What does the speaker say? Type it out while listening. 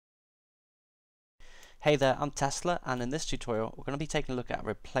Hey there, I'm Tesla, and in this tutorial we're going to be taking a look at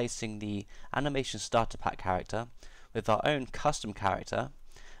replacing the animation starter pack character with our own custom character,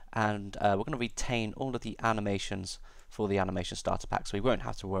 and we're going to retain all of the animations for the animation starter pack, so we won't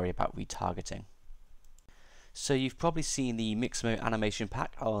have to worry about retargeting. So you've probably seen the Mixamo animation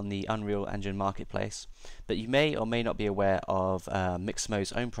pack on the Unreal Engine marketplace, but you may or may not be aware of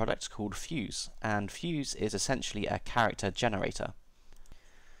Mixamo's own product called Fuse, and Fuse is essentially a character generator.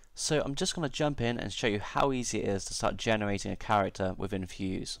 So I'm just going to jump in and show you how easy it is to start generating a character within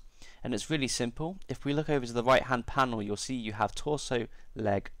Fuse. And it's really simple. If we look over to the right hand panel, you'll see you have torso,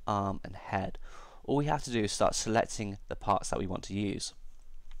 leg, arm and head. All we have to do is start selecting the parts that we want to use.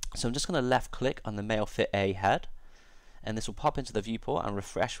 So I'm just going to left click on the male fit A head, and this will pop into the viewport and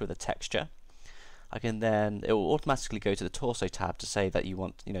refresh with a texture. It will automatically go to the torso tab to say that you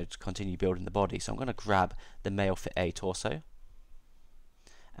want to continue building the body. So I'm going to grab the male fit A torso,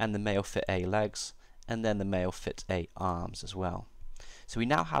 and the male fit A legs, and then the male fit A arms as well. So we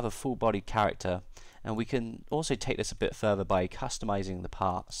now have a full bodied character, and we can also take this a bit further by customizing the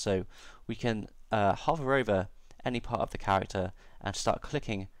parts. So we can hover over any part of the character and start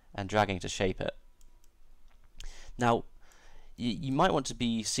clicking and dragging to shape it. Now you might want to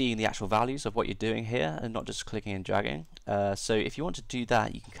be seeing the actual values of what you're doing here and not just clicking and dragging. So if you want to do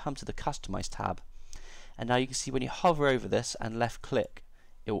that, you can come to the Customize tab, and now you can see when you hover over this and left click,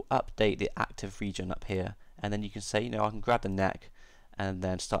 it will update the active region up here, and then you can say, I can grab the neck and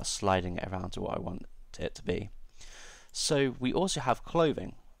then start sliding it around to what I want it to be. So we also have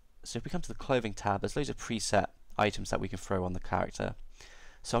clothing. So if we come to the clothing tab, there's loads of preset items that we can throw on the character.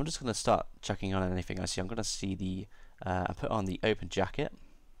 So I'm just going to start chucking on anything I see. I'm going to see the I put on the open jacket,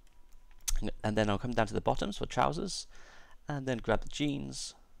 and then I'll come down to the bottoms for trousers, and then grab the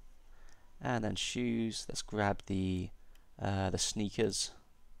jeans, and then shoes. Let's grab the sneakers,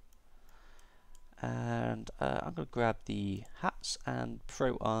 and I'm going to grab the hats and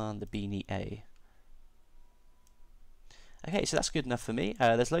throw on the beanie A. Okay, so that's good enough for me.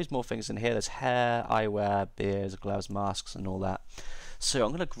 There's loads more things in here. There's hair, eyewear, beards, gloves, masks, and all that. So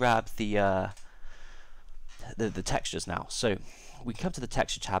I'm going to grab the textures now. So we can come to the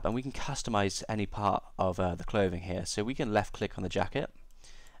texture tab, and we can customize any part of the clothing here. So we can left click on the jacket,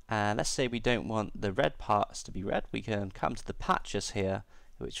 and let's say we don't want the red parts to be red. We can come to the patches here,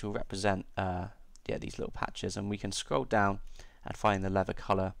 which will represent these little patches, and we can scroll down and find the leather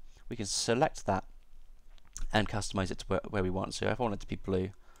color. We can select that and customize it to where we want. So if I want it to be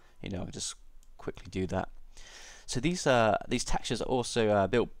blue, I can just quickly do that. So these textures are also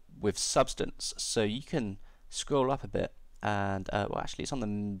built with substance, so you can scroll up a bit, and well, actually it's on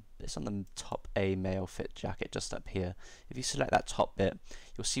the top A male fit jacket just up here. If you select that top bit,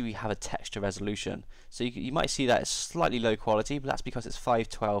 you'll see we have a texture resolution. So you might see that it's slightly low quality, but that's because it's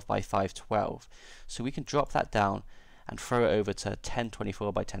 512 by 512. So we can drop that down and throw it over to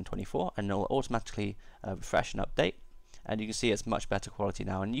 1024 by 1024, and it'll automatically refresh and update. And you can see it's much better quality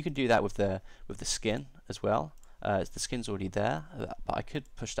now. And you can do that with the skin as well. The skin's already there, but I could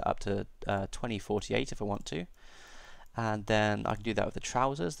push that up to 2048 if I want to. And then I can do that with the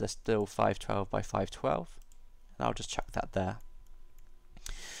trousers. They're still 512 by 512, and I'll just chuck that there.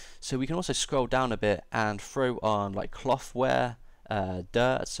 So we can also scroll down a bit and throw on like cloth wear,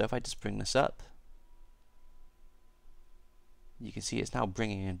 dirt. So if I just bring this up, you can see it's now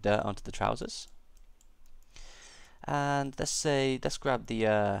bringing in dirt onto the trousers. And let's grab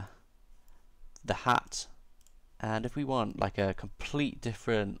the hat, and if we want like a complete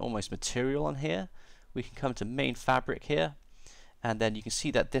different almost material on here, we can come to main fabric here, and then you can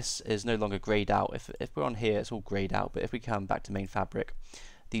see that this is no longer grayed out. If we're on here, it's all grayed out, but if we come back to main fabric,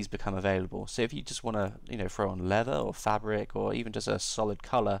 these become available. So if you just want to throw on leather or fabric or even just a solid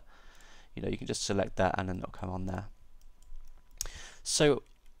color, you can just select that and then it'll come on there. So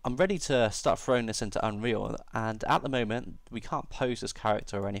I'm ready to start throwing this into Unreal, and at the moment we can't pose this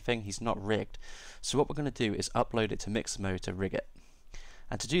character or anything. He's not rigged. So what we're going to do is upload it to Mixamo to rig it.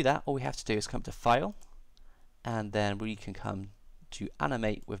 And to do that, all we have to do is come to File, and then we can come to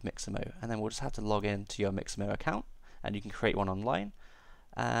Animate with Mixamo, and then we'll just have to log in to your Mixamo account, and you can create one online.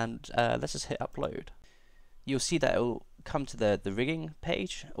 And let's just hit Upload. You'll see that it will come to the rigging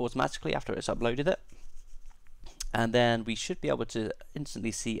page automatically after it's uploaded it. And then we should be able to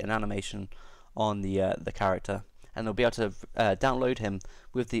instantly see an animation on the character, and they'll be able to download him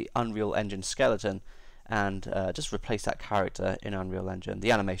with the Unreal Engine skeleton and just replace that character in Unreal Engine,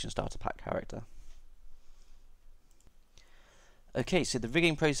 the animation starter pack character. Okay, so the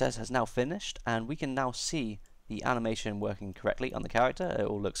rigging process has now finished, and we can now see the animation working correctly on the character. It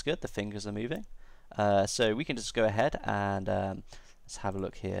all looks good, the fingers are moving. So we can just go ahead and let's have a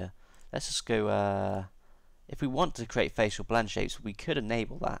look here. let's just go, if we want to create facial blend shapes, we could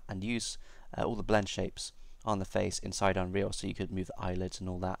enable that and use all the blend shapes on the face inside Unreal, so you could move the eyelids and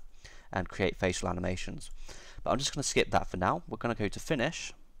all that and create facial animations. But I'm just going to skip that for now. We're going to go to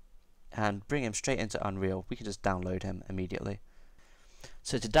Finish and bring him straight into Unreal. We can just download him immediately.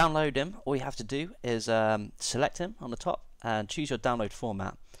 So to download him, all you have to do is select him on the top and choose your download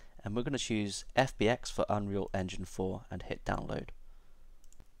format, and we're going to choose FBX for Unreal Engine 4 and hit download.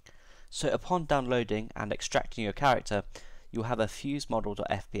 So upon downloading and extracting your character, you'll have a fuse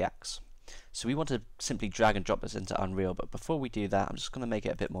model.fbx. So we want to simply drag and drop this into Unreal, but before we do that, I'm just going to make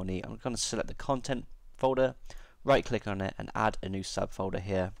it a bit more neat. I'm going to select the content folder, right click on it and add a new subfolder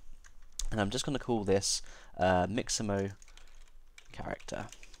here, and I'm just going to call this Mixamo character,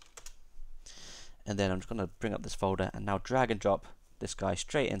 and then I'm just going to bring up this folder and now drag and drop this guy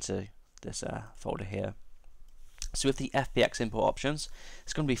straight into this folder here. So with the FBX import options,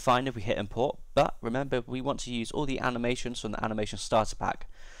 it's going to be fine if we hit import, but remember we want to use all the animations from the animation starter pack.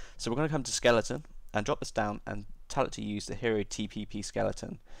 So we're going to come to skeleton and drop this down and tell it to use the hero TPP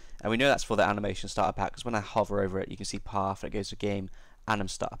skeleton, and we know that's for the animation starter pack because when I hover over it you can see path and it goes to game anim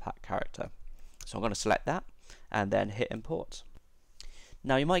starter pack character. So I'm going to select that and then hit import.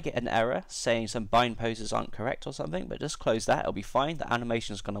 Now you might get an error saying some bind poses aren't correct or something, but just close that, it'll be fine. The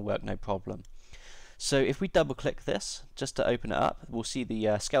animation is going to work no problem. So if we double click this just to open it up, we'll see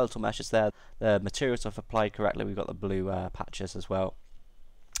the skeletal meshes there. The materials have applied correctly. We've got the blue patches as well.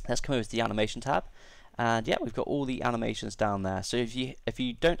 Let's come over to the animation tab, and yeah, we've got all the animations down there. So if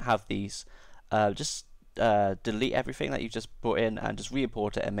you don't have these, just delete everything that you've just brought in and just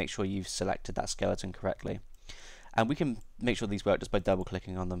re-import it and make sure you've selected that skeleton correctly. And we can make sure these work just by double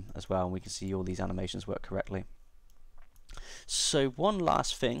clicking on them as well, and we can see all these animations work correctly. So one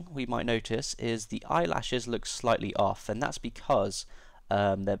last thing we might notice is the eyelashes look slightly off, and that's because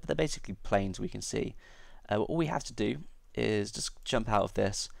they're basically planes we can see. All we have to do is just jump out of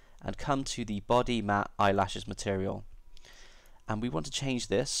this and come to the body matte eyelashes material, and we want to change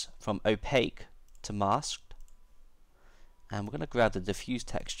this from opaque to masked, and we're going to grab the diffuse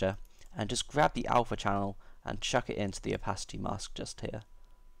texture and just grab the alpha channel and chuck it into the opacity mask just here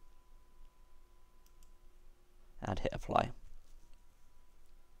and hit apply.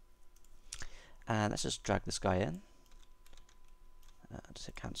 And let's just drag this guy in, just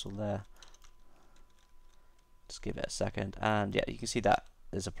hit cancel there, just give it a second, and yeah, you can see that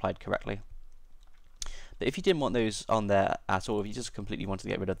is applied correctly. But if you didn't want those on there at all, if you just completely wanted to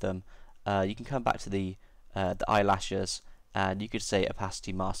get rid of them, you can come back to the eyelashes and you could say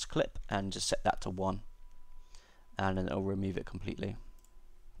opacity mask clip and just set that to 1, and then it'll remove it completely.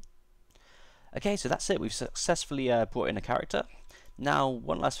 Okay, so that's it. We've successfully brought in a character. Now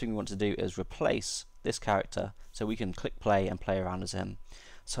one last thing we want to do is replace this character so we can click play and play around as him.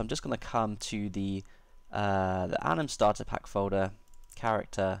 So I'm just going to come to the anim starter pack folder,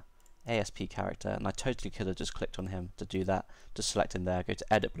 character, ASP character, and I totally could have just clicked on him to do that. Just select him there, go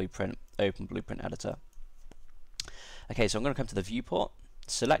to edit blueprint, open blueprint editor. Okay, so I'm going to come to the viewport,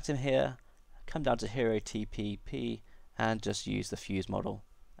 select him here, come down to hero TPP and just use the fuse model,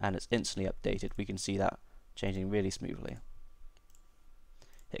 and it's instantly updated. We can see that changing really smoothly.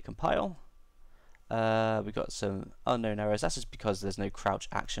 Hit compile. We've got some unknown errors. That's just because there's no crouch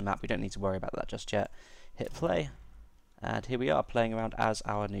action map. We don't need to worry about that just yet. Hit play, and here we are playing around as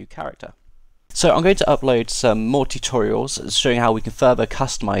our new character. So I'm going to upload some more tutorials showing how we can further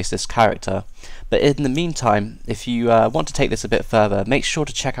customize this character, but in the meantime, if you want to take this a bit further, make sure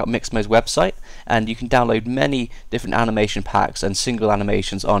to check out Mixamo's website, and you can download many different animation packs and single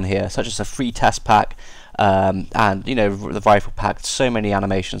animations on here, such as a free test pack and you know, the rifle pack. So many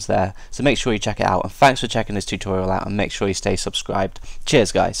animations there, so make sure you check it out. And thanks for checking this tutorial out, and make sure you stay subscribed.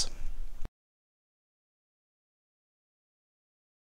 Cheers guys.